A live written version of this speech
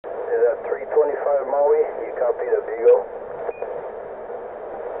625 Maui, you copy the Beagle.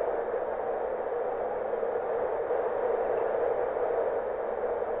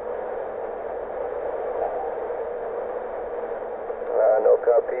 No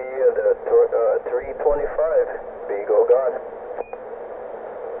copy, the 325 Beagle gone.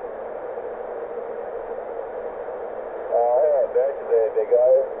 Back there, big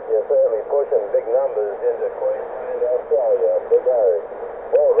O. You're certainly pushing big numbers into Queensland, Australia. Big O.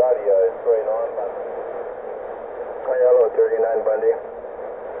 Walt Radio 39 Bundy. Hey, hello, 39 Bundy.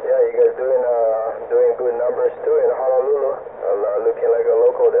 Yeah, you guys doing good numbers too in Honolulu. Looking like a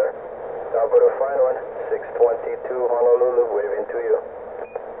local there. How about a fine one? 622 Honolulu, waving to you.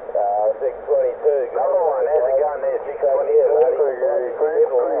 622. Number one, how's it going there? 622.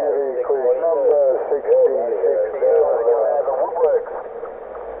 Number 60.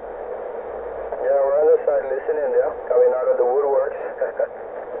 Yeah, we're on the side listening there, coming out of the woodworks.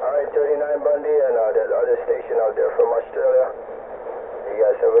 Alright, 39 Bundy and that other station out there from Australia. You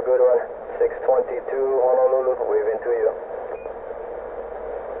guys have a good one. 622 Honolulu, waving to you.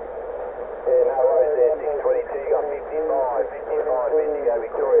 Yeah, no worries there, 622, you got 55 Indigo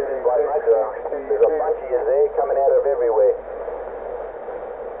Victoria this way, mate. There's a bunch of you there coming out of everywhere.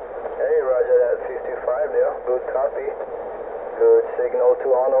 Hey, roger that, 55 there, good copy. Good signal to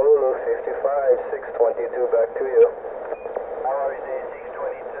Honolulu, 55, 622, back to you. No worries there,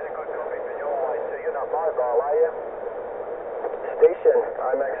 622, good copy for your way too. You're not mobile, are you? Station,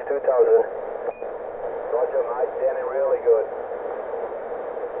 IMAX 2000. Roger, mate, sounding really good.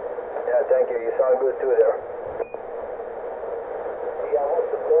 Yeah, thank you, you sound good too there. Yeah, what's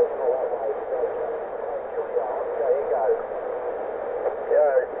the personal that way? Okay, here goes.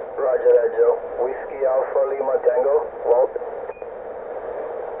 Yeah, roger that, Joe. Whiskey Alpha Lima Tango, Walt.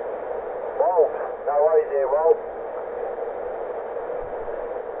 Walt, no worries there, Walt.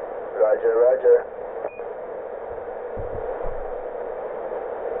 Roger, roger.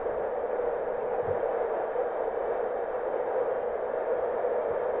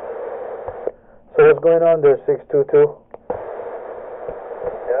 So what's going on there, 622? Yeah,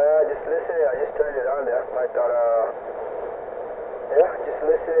 just listening. I just turned it on there. I thought, yeah, just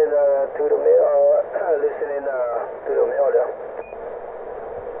listening to the mail. Listening to the mail there.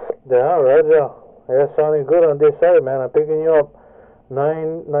 Yeah, Roger. Yeah, sounding good on this side, man. I'm picking you up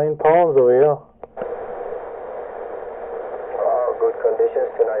 9 pounds over here. Oh, good conditions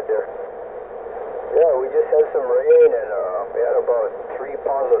tonight there. Yeah, we just had some rain and we had about 3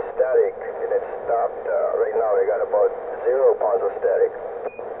 pounds of static and it stopped. Right now we got about 0 pounds of static.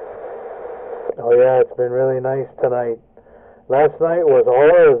 Oh yeah, it's been really nice tonight. Last night was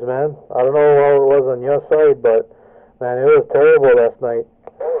horrors, man. I don't know how it was on your side, but man, it was terrible last night.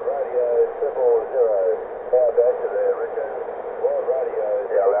 Walt Radio 000. Back to there, Richard. Walt Radio.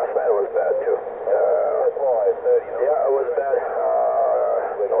 Yeah, last night was bad too. Yeah, it was bad.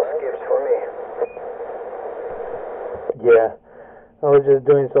 No skips for me. Yeah, I was just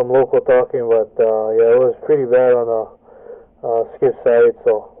doing some local talking, but yeah, it was pretty bad on the skip side,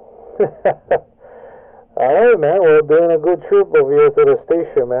 so. Alright, man, we're doing a good trip over here to the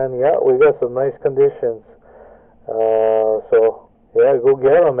station, man. Yeah, we got some nice conditions. So, yeah, go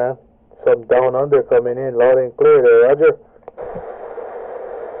get them, man. Some down under coming in loud and clear there, Roger.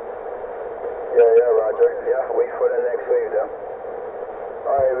 Yeah, Roger. Yeah, wait for the next wave there.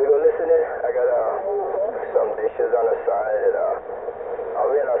 Alright, we go listening. I got some dishes on the side and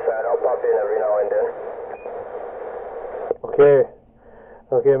I'll be on the side. I'll pop in every now and then.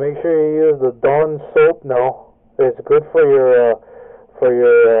 Okay, make sure you use the Dawn soap now. It's good for your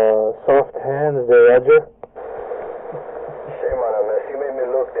soft hands there, Roger. Shame on him, man. You made me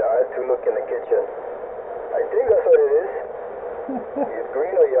look there. I had to look in the kitchen. I think that's what it is. It's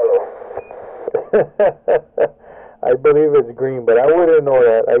green or yellow? I believe it's green, but I wouldn't know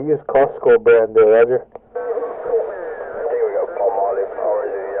that. I use Costco brand there, Roger. I think we got palm olive. Ours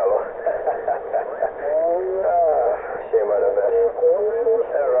is yellow. Shame on him, man.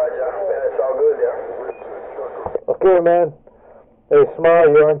 Yeah, Roger. Man, it's all good there. Okay, man. Hey, Smile,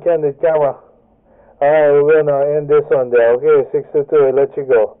 you're on candid camera. Alright, we're gonna end this one there. Okay, 622, I let you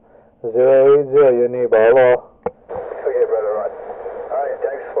go. 080, your neighbor. Hello.